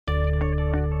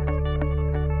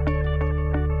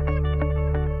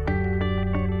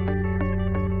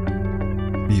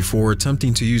Before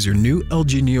attempting to use your new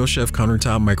LG NeoChef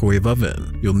countertop microwave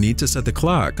oven, you'll need to set the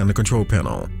clock on the control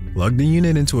panel. Plug the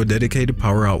unit into a dedicated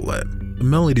power outlet. A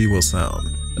melody will sound,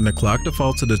 and the clock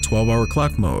defaults to the 12-hour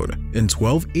clock mode, and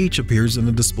 12H appears in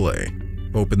the display.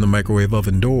 Open the microwave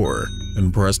oven door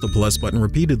and press the plus button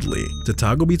repeatedly to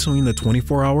toggle between the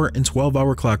 24-hour and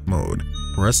 12-hour clock mode.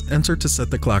 Press enter to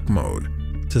set the clock mode.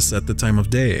 To set the time of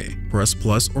day, press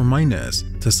plus or minus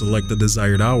to select the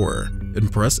desired hour,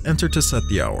 and press enter to set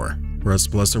the hour. Press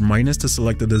plus or minus to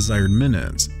select the desired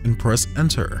minutes, and press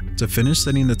enter to finish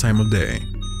setting the time of day.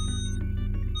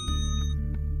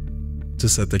 To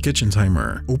set the kitchen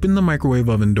timer, open the microwave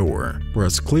oven door,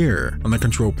 press clear on the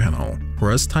control panel,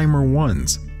 press timer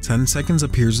once, 10 seconds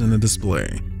appears in the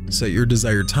display. Set your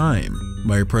desired time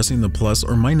by pressing the plus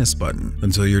or minus button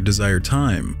until your desired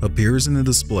time appears in the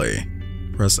display.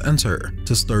 Press enter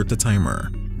to start the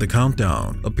timer. The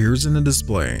countdown appears in the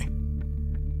display.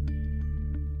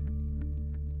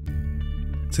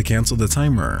 To cancel the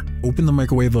timer, open the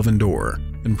microwave oven door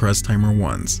and press timer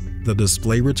once. The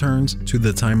display returns to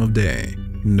the time of day.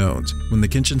 Note, when the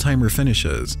kitchen timer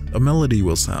finishes, a melody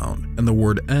will sound and the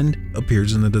word end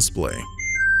appears in the display.